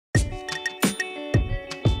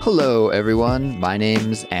Hello, everyone. My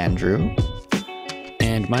name's Andrew.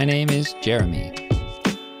 And my name is Jeremy.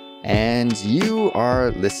 And you are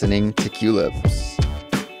listening to Culips.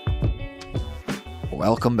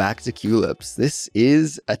 Welcome back to Culips. This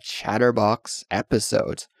is a Chatterbox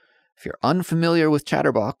episode. If you're unfamiliar with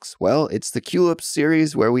Chatterbox, well, it's the Culips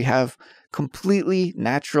series where we have completely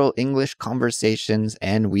natural English conversations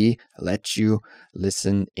and we let you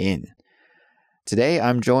listen in. Today,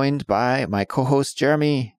 I'm joined by my co-host,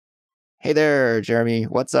 Jeremy. Hey there, Jeremy.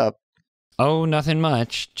 What's up? Oh, nothing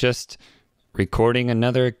much. Just recording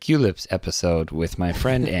another Culips episode with my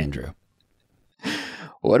friend Andrew.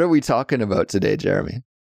 What are we talking about today, Jeremy?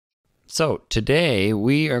 So today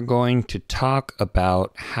we are going to talk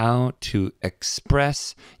about how to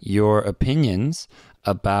express your opinions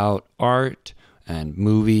about art and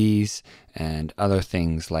movies and other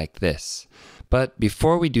things like this. But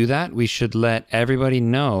before we do that, we should let everybody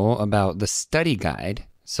know about the study guide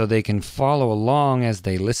so they can follow along as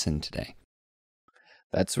they listen today.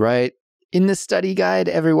 That's right. In the study guide,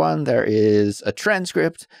 everyone, there is a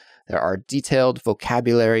transcript. There are detailed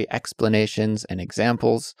vocabulary explanations and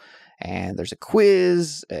examples. And there's a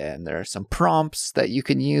quiz, and there are some prompts that you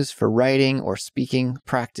can use for writing or speaking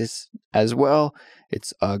practice as well.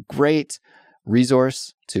 It's a great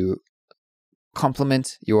resource to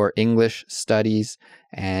complement your English studies,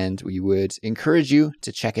 and we would encourage you to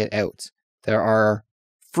check it out. There are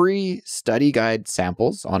free study guide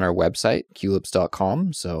samples on our website,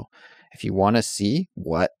 culips.com. So if you want to see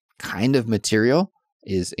what kind of material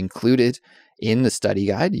is included in the study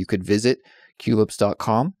guide, you could visit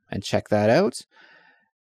culips.com and check that out.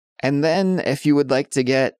 And then if you would like to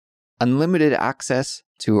get unlimited access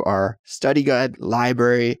to our study guide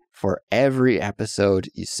library for every episode,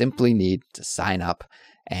 you simply need to sign up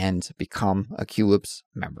and become a Culips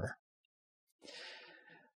member.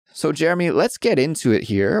 So Jeremy, let's get into it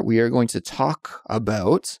here. We are going to talk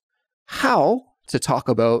about how to talk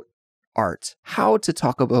about art, how to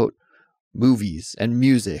talk about movies and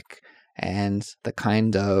music, and the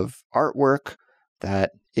kind of artwork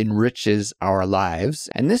that enriches our lives.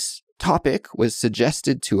 And this topic was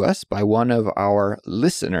suggested to us by one of our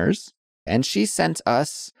listeners, and she sent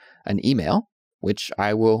us an email, which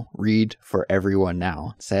I will read for everyone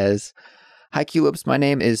now. It says, "Hi Culips, my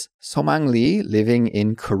name is Somang Lee, living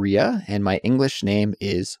in Korea, and my English name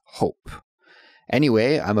is Hope.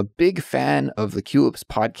 Anyway, I'm a big fan of the Culips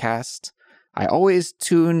podcast. I always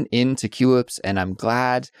tune in to Culips, and I'm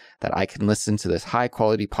glad that I can listen to this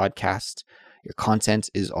high-quality podcast. Your content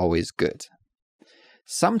is always good.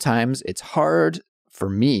 Sometimes it's hard for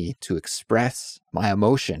me to express my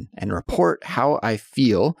emotion and report how I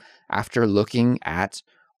feel after looking at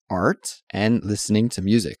art and listening to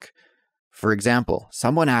music. For example,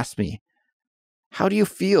 someone asked me, 'How do you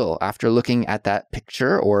feel after looking at that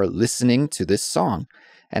picture or listening to this song?'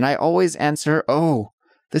 And I always answer, 'Oh,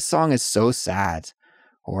 this song is so sad,'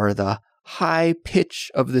 or 'the high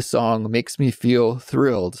pitch of the song makes me feel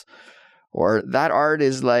thrilled,' or 'that art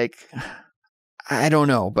is like, I don't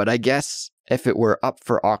know, but I guess if it were up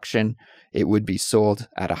for auction, it would be sold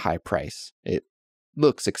at a high price. It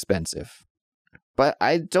looks expensive.' But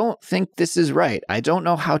I don't think this is right. I don't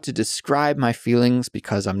know how to describe my feelings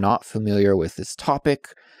because I'm not familiar with this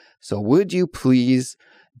topic. So would you please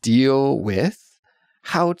deal with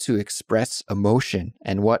how to express emotion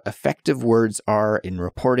and what effective words are in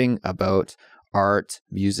reporting about art,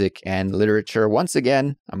 music, and literature? Once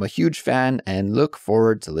again, I'm a huge fan and look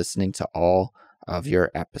forward to listening to all of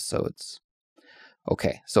your episodes."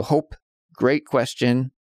 Okay, so Hope, great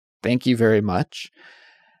question. Thank you very much.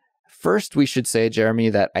 First, we should say, Jeremy,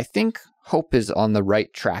 that I think Hope is on the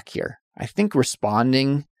right track here. I think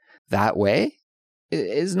responding that way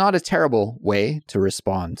is not a terrible way to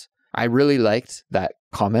respond. I really liked that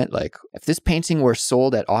comment, like, if this painting were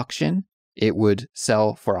sold at auction, it would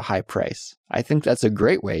sell for a high price. I think that's a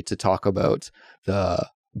great way to talk about the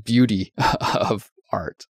beauty of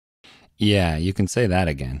art. Yeah, you can say that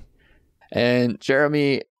again. And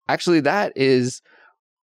Jeremy, actually, that is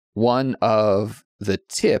one of the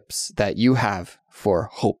tips that you have for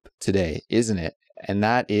Hope today, isn't it? And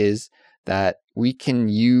that is that we can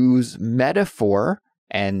use metaphor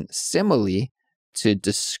and simile to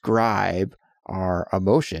describe our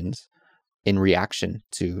emotions in reaction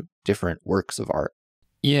to different works of art.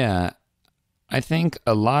 Yeah, I think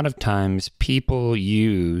a lot of times people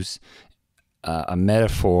use a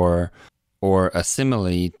metaphor or a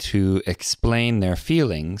simile to explain their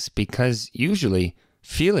feelings because usually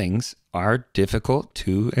feelings are difficult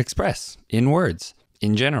to express in words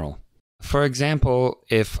in general. For example,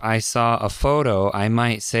 if I saw a photo, I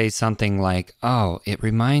might say something like, "Oh, it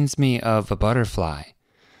reminds me of a butterfly."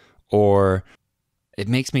 or it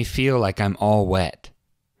makes me feel like I'm all wet.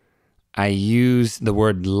 I use the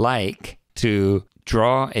word like to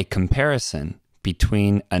draw a comparison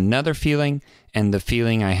between another feeling and the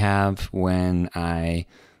feeling I have when I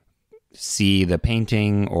see the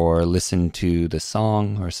painting or listen to the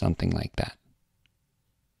song or something like that.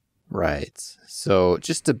 Right. So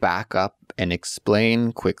just to back up and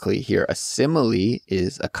explain quickly here, a simile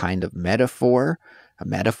is a kind of metaphor. A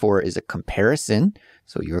metaphor is a comparison.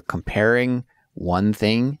 So you're comparing one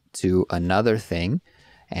thing to another thing.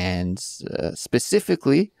 And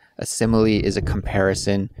specifically, a simile is a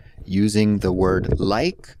comparison using the word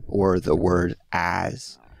like or the word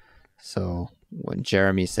as. So when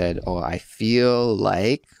Jeremy said, oh, I feel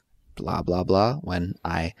like blah, blah, blah, when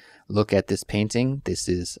I look at this painting, this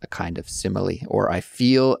is a kind of simile. Or I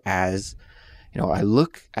feel as, I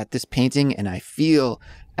look at this painting and I feel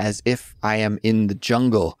as if I am in the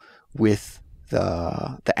jungle with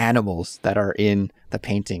the animals that are in the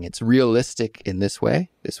painting. It's realistic in this way.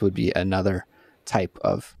 This would be another type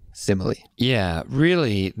of simile. Yeah,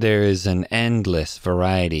 really, there is an endless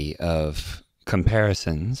variety of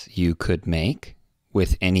comparisons you could make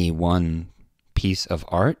with any one piece of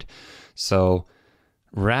art. So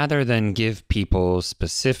rather than give people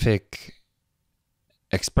specific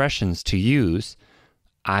expressions to use,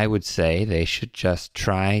 I would say they should just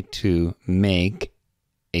try to make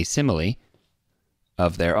a simile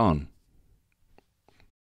of their own.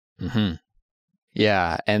 Mm-hmm.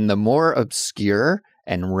 Yeah, and the more obscure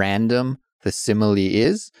and random the simile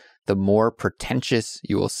is, the more pretentious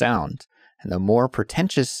you will sound. And the more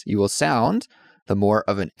pretentious you will sound, the more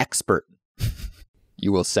of an expert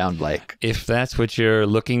you will sound like. If that's what you're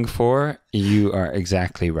looking for, you are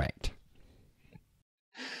exactly right.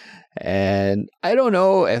 And I don't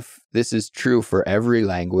know if this is true for every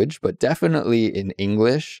language, but definitely in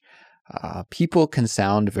English, people can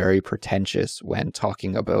sound very pretentious when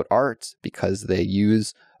talking about art because they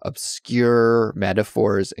use obscure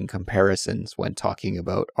metaphors and comparisons when talking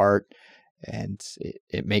about art. And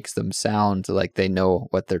it makes them sound like they know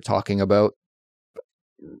what they're talking about.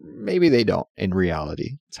 Maybe they don't in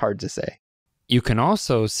reality. It's hard to say. You can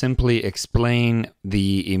also simply explain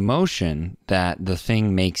the emotion that the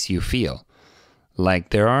thing makes you feel. Like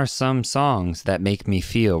there are some songs that make me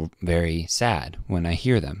feel very sad when I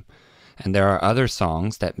hear them. And there are other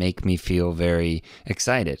songs that make me feel very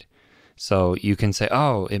excited. So you can say,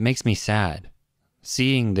 oh, it makes me sad.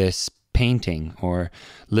 Seeing this painting or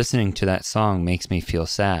listening to that song makes me feel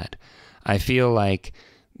sad. I feel like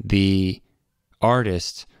the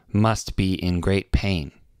artist must be in great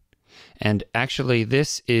pain. And actually,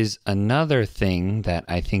 this is another thing that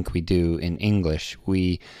I think we do in English.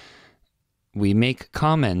 We make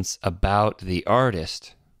comments about the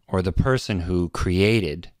artist or the person who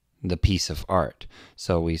created the piece of art.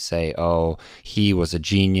 So we say, oh, he was a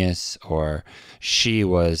genius, or she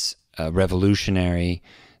was a revolutionary,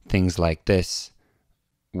 things like this.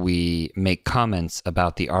 We make comments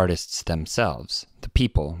about the artists themselves, the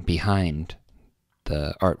people behind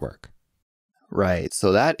the artwork. Right.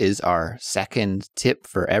 So that is our second tip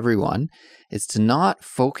for everyone, is to not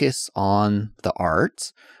focus on the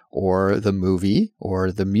art or the movie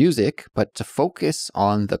or the music, but to focus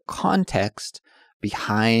on the context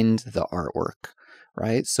behind the artwork,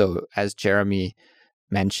 right? So as Jeremy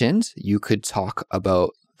mentioned, you could talk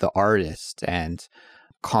about the artist and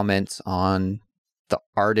comment on the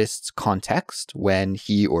artist's context when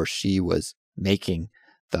he or she was making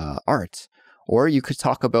the art. Or you could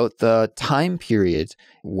talk about the time period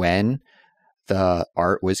when the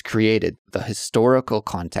art was created, the historical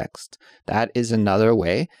context. That is another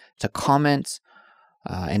way to comment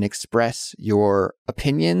and express your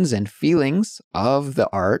opinions and feelings of the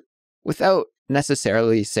art without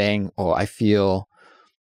necessarily saying, oh, I feel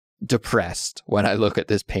depressed when I look at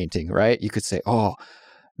this painting, right? You could say, oh,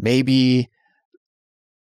 maybe,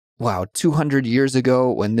 wow, 200 years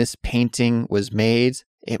ago when this painting was made,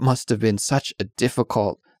 it must have been such a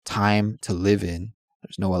difficult time to live in.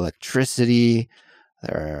 There's no electricity.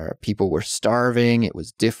 People were starving. It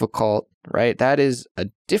was difficult, right? That is a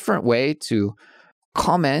different way to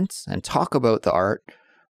comment and talk about the art,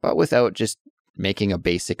 but without just making a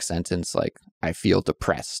basic sentence like, I feel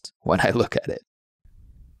depressed when I look at it.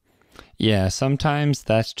 Yeah, sometimes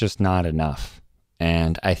that's just not enough.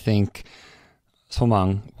 And I think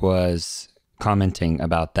Somang was commenting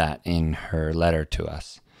about that in her letter to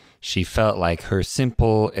us. She felt like her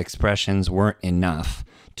simple expressions weren't enough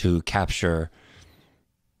to capture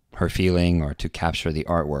her feeling or to capture the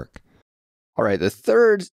artwork. All right, the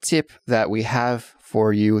third tip that we have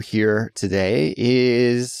for you here today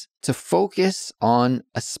is to focus on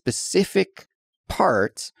a specific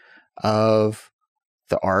part of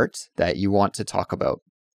the art that you want to talk about.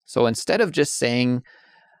 So instead of just saying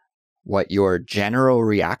what your general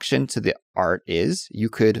reaction to the art is, you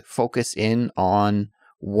could focus in on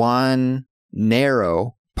one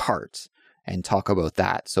narrow part and talk about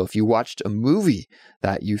that. So if you watched a movie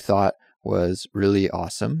that you thought was really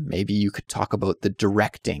awesome, maybe you could talk about the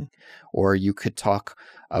directing, or you could talk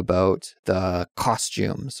about the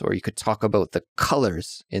costumes, or you could talk about the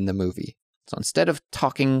colors in the movie. So instead of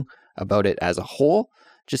talking about it as a whole,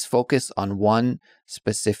 just focus on one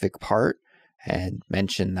specific part and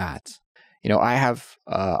mention that. I have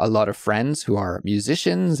a lot of friends who are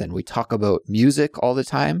musicians, and we talk about music all the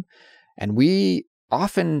time. And we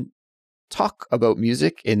often talk about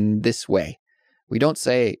music in this way. We don't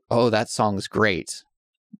say, oh, that song's great.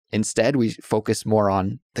 Instead, we focus more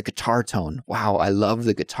on the guitar tone. Wow, I love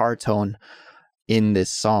the guitar tone in this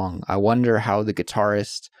song. I wonder how the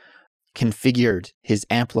guitarist configured his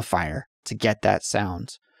amplifier to get that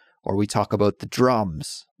sound. Or we talk about the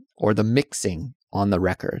drums or the mixing on the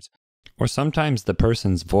record. Or sometimes the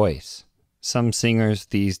person's voice. Some singers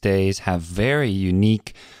these days have very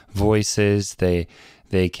unique voices. They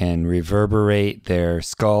can reverberate their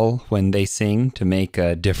skull when they sing to make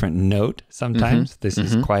a different note sometimes. This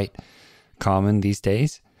is quite common these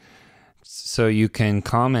days. So you can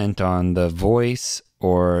comment on the voice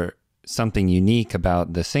or something unique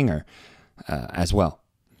about the singer as well.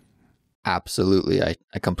 Absolutely. I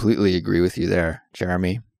completely agree with you there,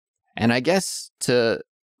 Jeremy. And I guess to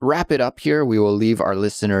wrap it up here, we will leave our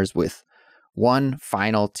listeners with one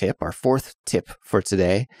final tip, our fourth tip for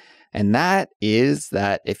today. And that is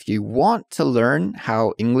that if you want to learn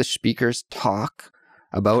how English speakers talk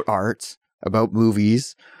about art, about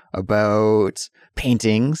movies, about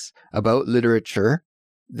paintings, about literature,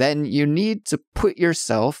 then you need to put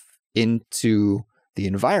yourself into the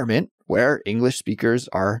environment where English speakers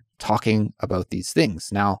are talking about these things.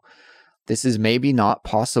 Now, this is maybe not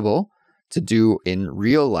possible to do in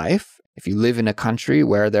real life if you live in a country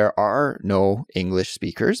where there are no English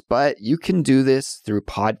speakers, but you can do this through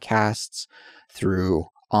podcasts, through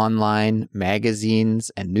online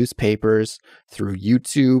magazines and newspapers, through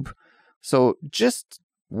YouTube. So just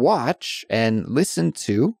watch and listen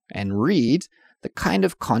to and read the kind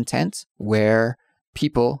of content where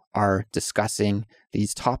people are discussing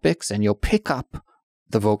these topics, and you'll pick up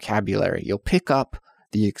the vocabulary. You'll pick up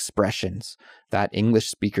the expressions that English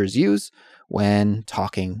speakers use when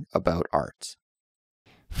talking about art.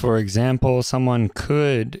 For example, someone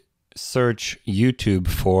could search YouTube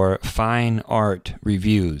for fine art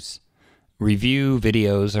reviews. Review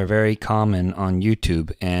videos are very common on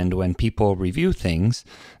YouTube, and when people review things,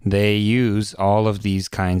 they use all of these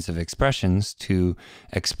kinds of expressions to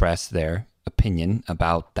express their opinion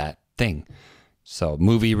about that thing. So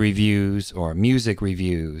movie reviews or music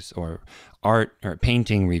reviews or art or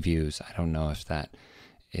painting reviews. I don't know if that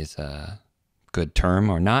is a good term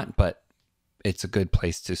or not, but it's a good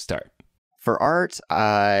place to start. For art,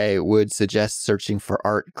 I would suggest searching for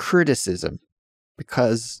art criticism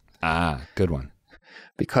because... good one.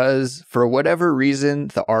 Because for whatever reason,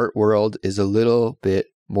 the art world is a little bit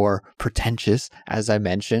more pretentious. As I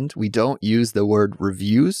mentioned, we don't use the word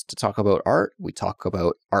reviews to talk about art. We talk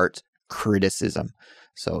about art criticism.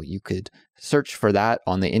 So you could search for that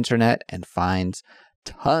on the internet and find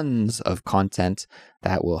tons of content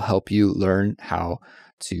that will help you learn how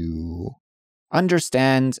to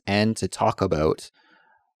understand and to talk about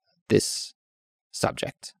this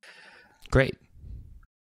subject. Great.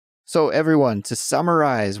 So everyone, to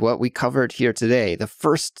summarize what we covered here today, the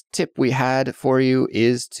first tip we had for you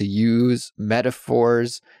is to use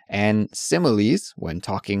metaphors and similes when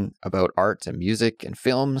talking about art and music and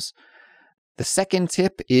films. The second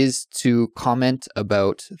tip is to comment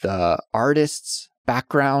about the artist's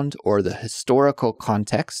background or the historical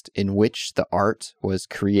context in which the art was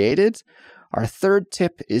created. Our third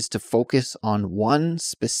tip is to focus on one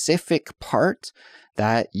specific part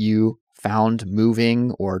that you found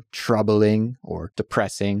moving or troubling or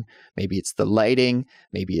depressing. Maybe it's the lighting,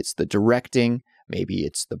 maybe it's the directing, maybe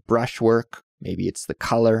it's the brushwork, maybe it's the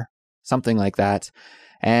color, something like that.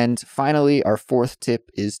 And finally, our fourth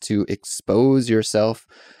tip is to expose yourself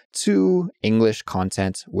to English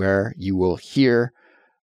content where you will hear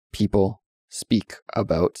people speak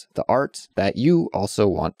about the art that you also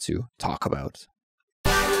want to talk about.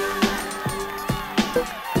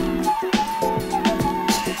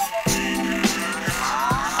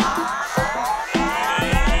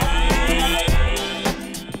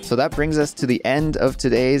 So that brings us to the end of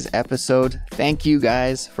today's episode. Thank you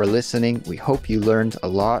guys for listening. We hope you learned a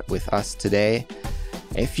lot with us today.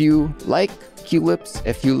 If you like Culips,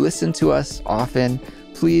 if you listen to us often,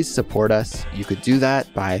 please support us. You could do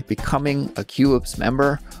that by becoming a Culips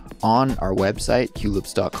member on our website,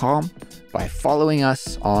 culips.com, by following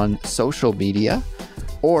us on social media,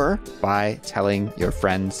 or by telling your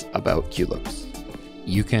friends about Culips.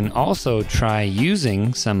 You can also try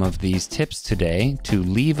using some of these tips today to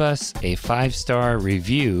leave us a 5-star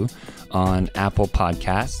review on Apple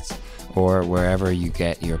Podcasts or wherever you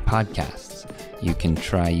get your podcasts. You can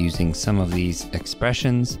try using some of these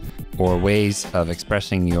expressions or ways of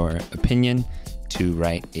expressing your opinion to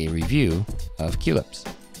write a review of Culips.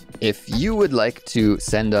 If you would like to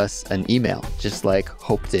send us an email, just like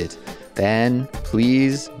Hope did, then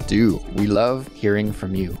please do. We love hearing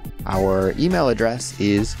from you. Our email address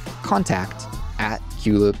is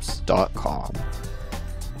contact@culips.com.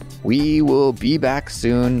 We will be back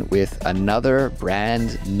soon with another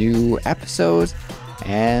brand new episode,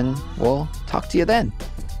 and we'll talk to you then.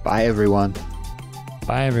 Bye, everyone.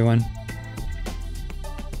 Bye, everyone.